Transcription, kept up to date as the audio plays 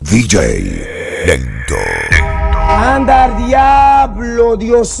DJ Lento. ¡Anda al diablo,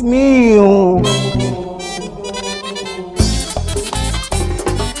 Dios mío!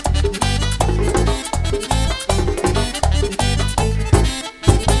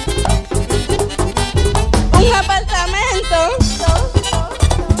 Un apartamento.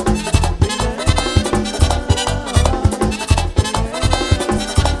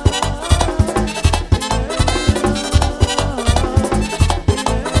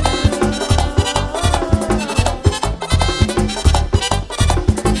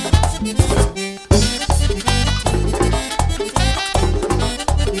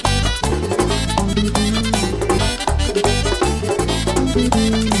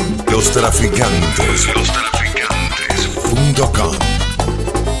 Lostraficantes.com.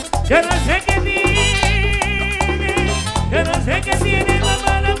 Yo no sé qué tiene, yo no sé qué tiene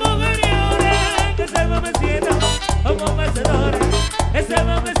mamá la mujer y ahora que se va meciendo como mecedora, ese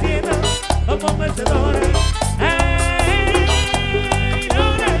va meciendo como mecedora. Ay,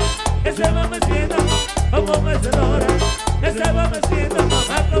 Luna, ese va meciendo como mecedora, ese va meciendo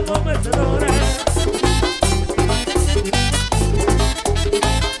mamá como mecedora.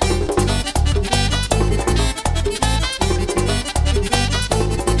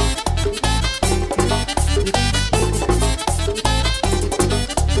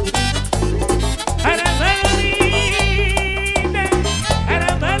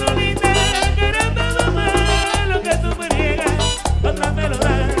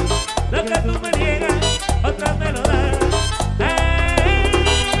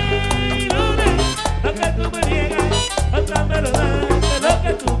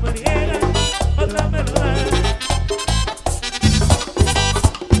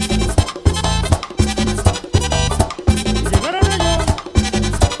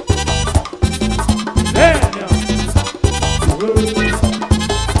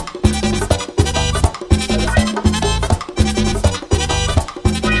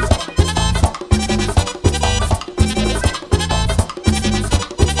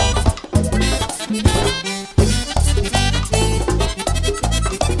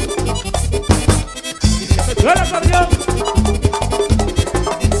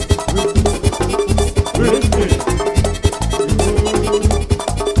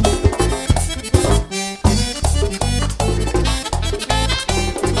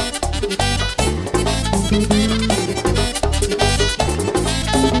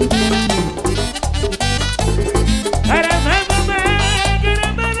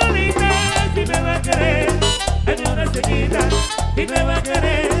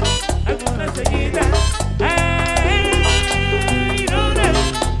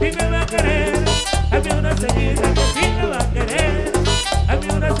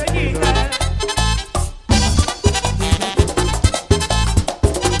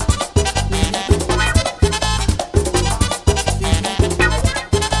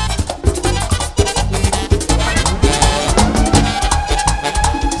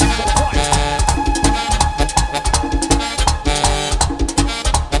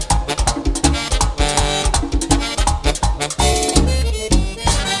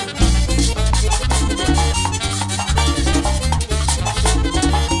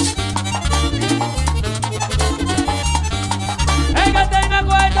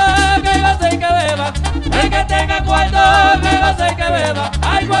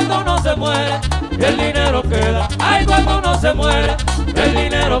 Ay, cuando uno se muere, el dinero queda. Ay, cuando uno se muere, el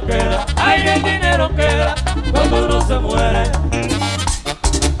dinero queda. Ay, el dinero queda cuando uno se muere.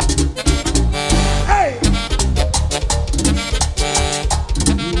 ¡Hey!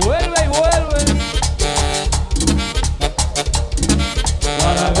 Y vuelve y vuelve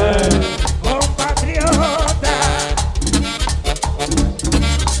para ver, Compatriota,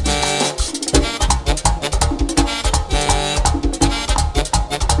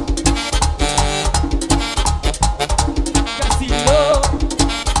 casi lo.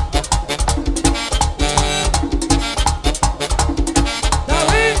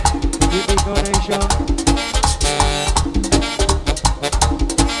 David, Tipico Nation.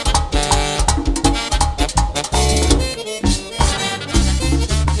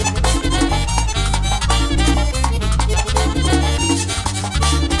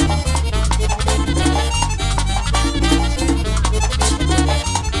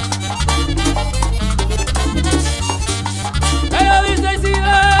 Ella dice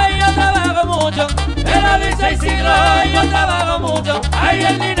Isidro, yo trabajo mucho. Ella dice Isidro, yo trabajo mucho. Ay,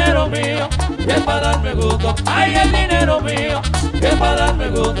 el dinero mío, que es para darme gusto. Ay, el dinero mío, que es para darme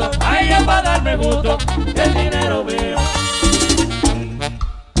gusto. Ay, es para darme gusto. El dinero mío.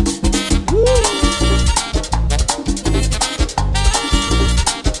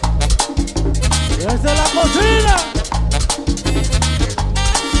 Desde la cocina.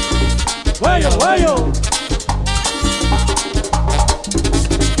 Cuello, cuello.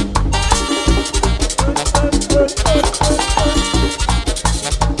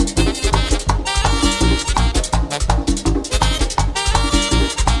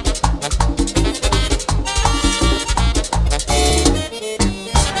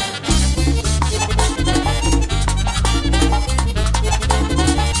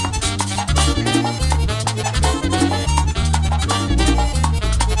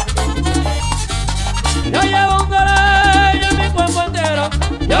 Yo llevo un dolor en mi cuerpo entero.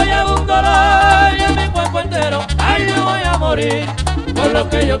 Yo llevo un dolor en mi cuerpo entero. Ay, me voy a morir por lo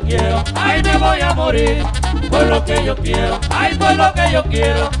que yo quiero. Ay, me voy a morir por lo que yo quiero. Ay, por lo que yo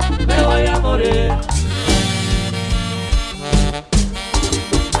quiero, me voy a morir.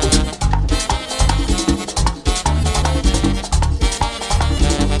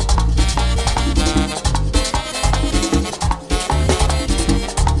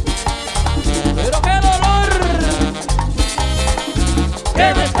 Pero qué dolor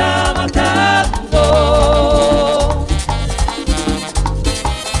que me está matando,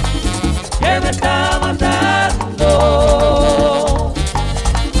 que me está matando.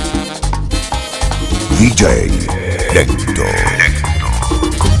 DJ Lento.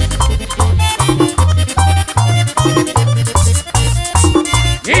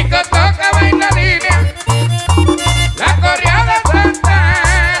 Y que toca bailarina, la correa de Santa,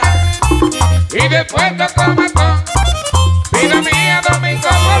 y después toco matón, vida mía domingo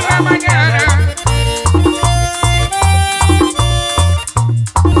por la mañana.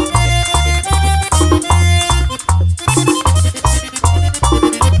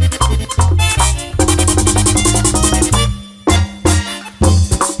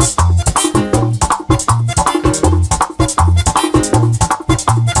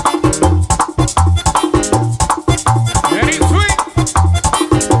 Very sweet.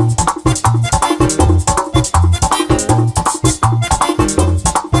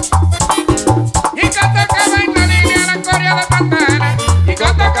 Y canta que baila niña la corea de Santana, y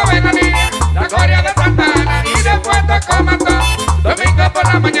canta que baila niña la corea de Santana, y después toco matón, domingo por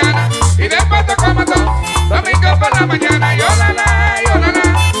la mañana, y después toco matón, domingo por la mañana, y olala,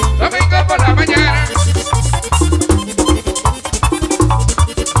 domingo por la mañana.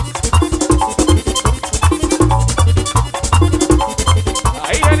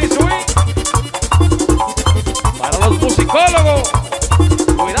 Ahí Jenny Swing. Para los musicólogos,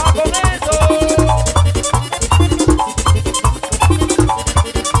 cuidado con eso.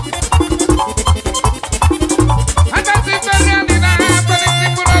 Cuando existe realidad, fue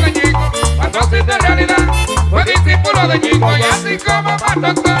discípulo de Ñigo. Cuando existe realidad, fue discípulo de Ñigo. Y así como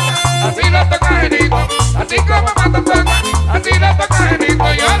Matón toca, así lo toca Genito. Así como Matón toca, así lo toca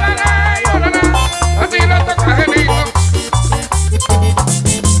Genito. Y olala, así lo toca Genito.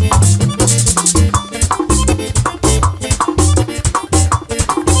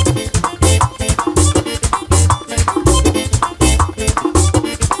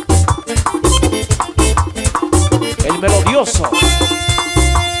 El melodioso.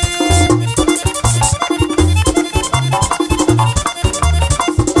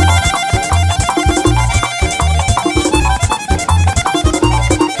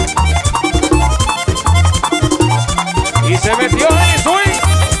 Y se metió Jenny Swing,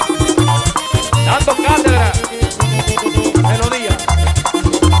 dando cátedra. Melodía.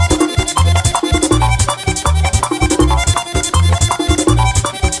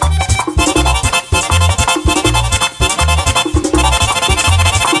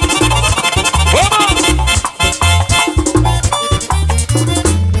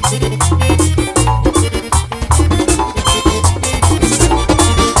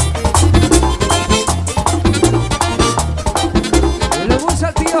 Le gusta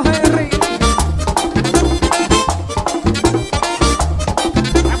al tío Henry.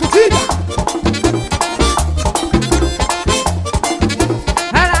 La cuchilla.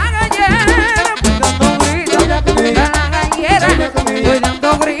 A la gallera, voy dando gritos. A la gallera, voy dando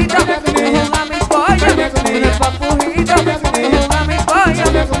gritos. Juega mi pollo con el papujito. Juega mi pollo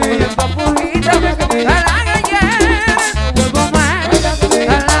con el papujito. A la gallera, vuelvo más.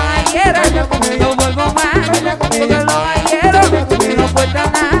 A la gallera, no vuelvo más. Porque los galleros no cuentan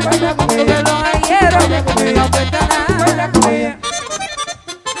nada. Porque los galleros no cuentan nada.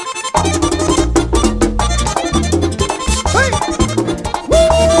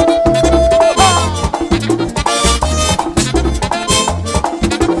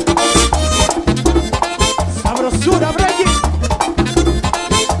 Sabrosura, Brecky.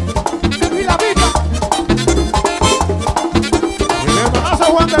 Y la vida. Y me pasa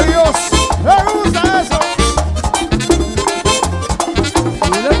Juan de Dios. Me gusta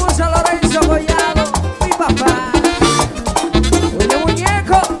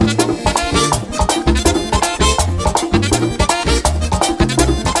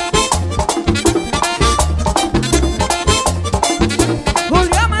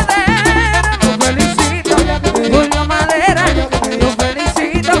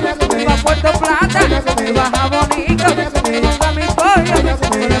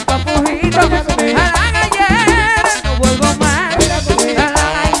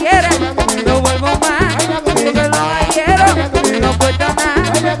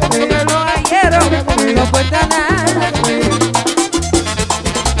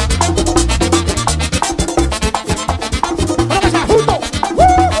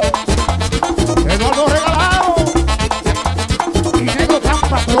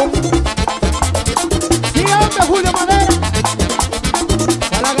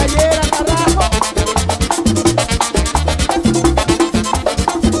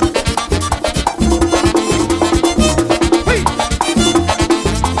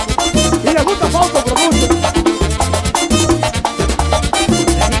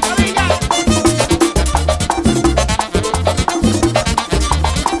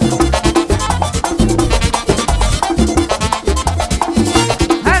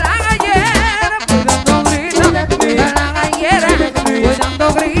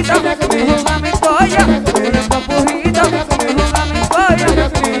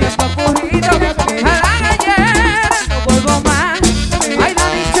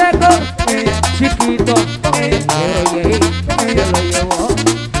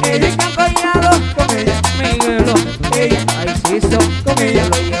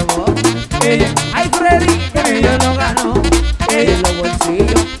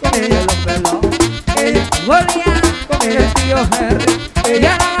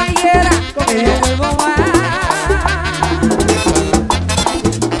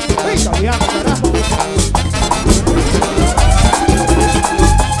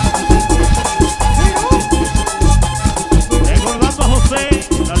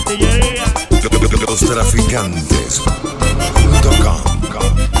Narcotraficantes.com.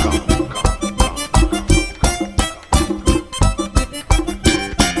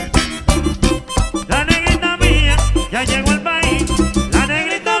 La negrita mía ya llegó al país. La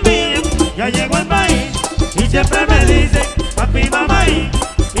negrita mía ya llegó al país. Y siempre me dice, papi, mamá, y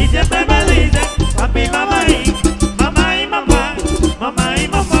siempre me dice, papi, mamá, mamá y mamá, mamá y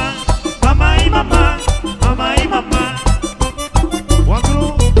mamá, mamá y mamá, mamá y mamá. Juan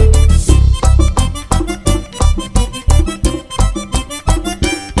Cruz.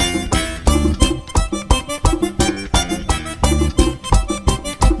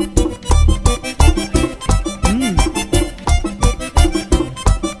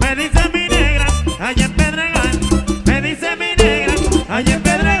 Me dice mi negra, allá en Pedregal. Me dice mi negra, allá en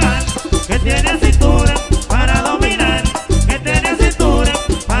Pedregal, que tiene cintura para dominar, que tiene cintura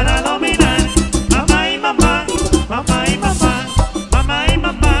para dominar. Mamá y mamá, mamá y mamá, mamá y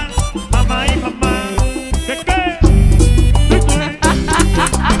mamá, mamá y mamá. ¿Qué?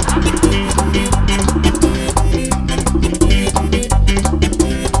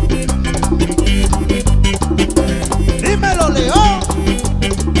 Dímelo, León.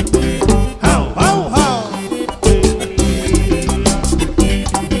 How, how, how.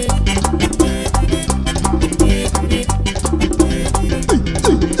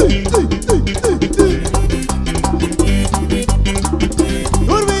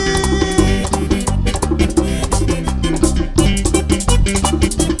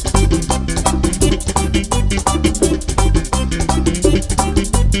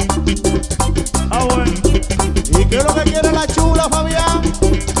 Ah, bueno. ¿Y qué es lo que quiere la chula, Fabián?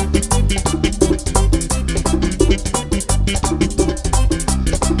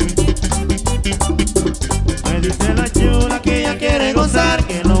 Me dice la chula que ella quiere gozar,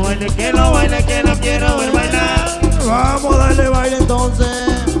 que lo baile, que lo baile, que lo quiero ver bailar. Vamos a darle baile entonces.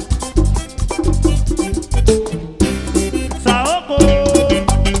 Saoco.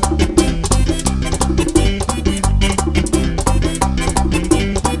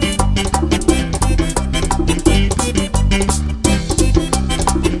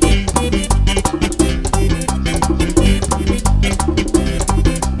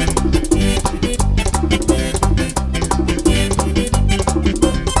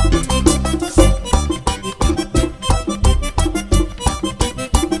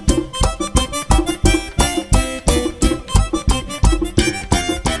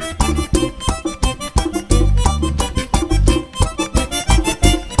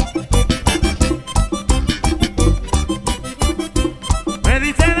 Me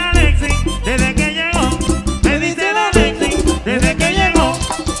dice la Alexis desde que llegó. Me dice la Alexis desde que llegó.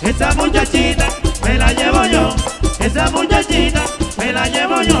 Esa muchachita me la llevo yo. Esa muchachita me la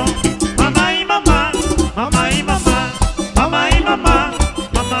llevo yo. Mamá y mamá, mamá y mamá, mamá y mamá,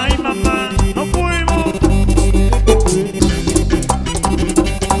 mamá y mamá. Nos fuimos.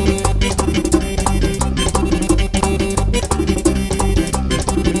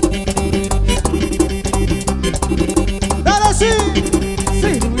 ¡Dale, sí!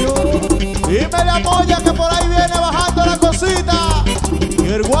 ¡Sirvió! Dime la moya que por ahí viene bajando la cosita. Y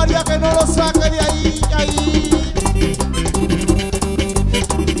el guardia que no lo saque de ahí, ahí.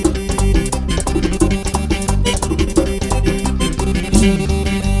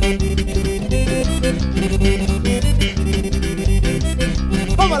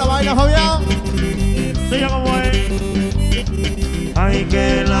 ¿Cómo la vaina, Fabián? Sigue como es. Ay,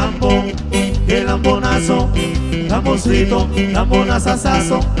 qué lambón, qué lambonazo, lamboncito,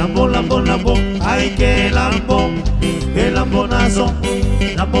 lambonazazazo, lambón, lambón, lambón. Ay, qué lambón, qué lambonazo,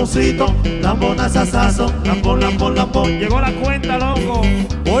 lamboncito, lambonazazazo, lambón, lambón, lambón. Llegó la cuenta, loco.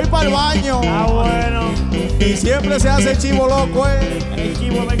 Voy para el baño. Ah, bueno. Y siempre se hace chivo loco, El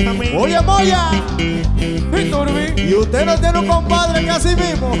chivo de camino. Oye, moya. ¿Y usted no tiene un compadre que así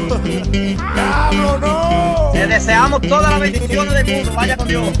mismo? ¡Diablo, no! Le deseamos todas las bendiciones del mundo. Vaya con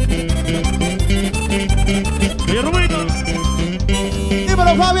Dios. Oye, Rubito.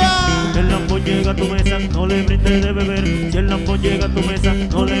 Dímelo, Fabián. Si el lambón llega a tu mesa, no le brindes de beber. Si el lambón llega a tu mesa,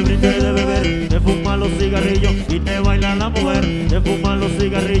 no le brindes de beber. Te fuman los cigarrillos y te baila la mujer. Te fuman los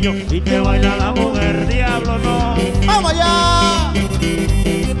cigarrillos y te baila la mujer. Diablo, no. ¡Vamos allá!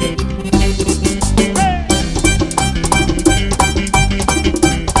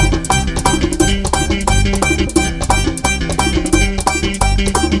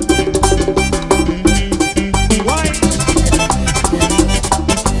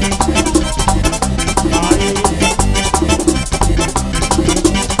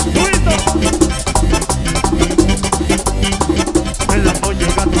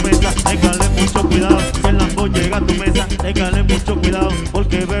 Téngale mucho cuidado,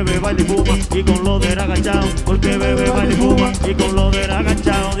 porque bebé va baila y fuma y con lo del agachado. Porque bebe, baila y fuma y con lo del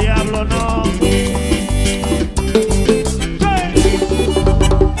agachado. Diablo no.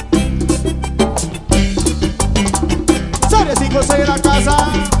 Serie 5-6 en la casa.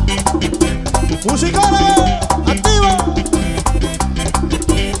 Musicales, activa.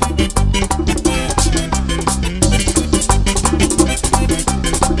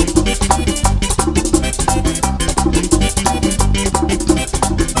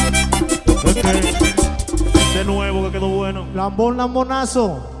 De nuevo que quedó bueno. Lambón,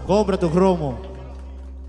 lambonazo. Compra tu cromo.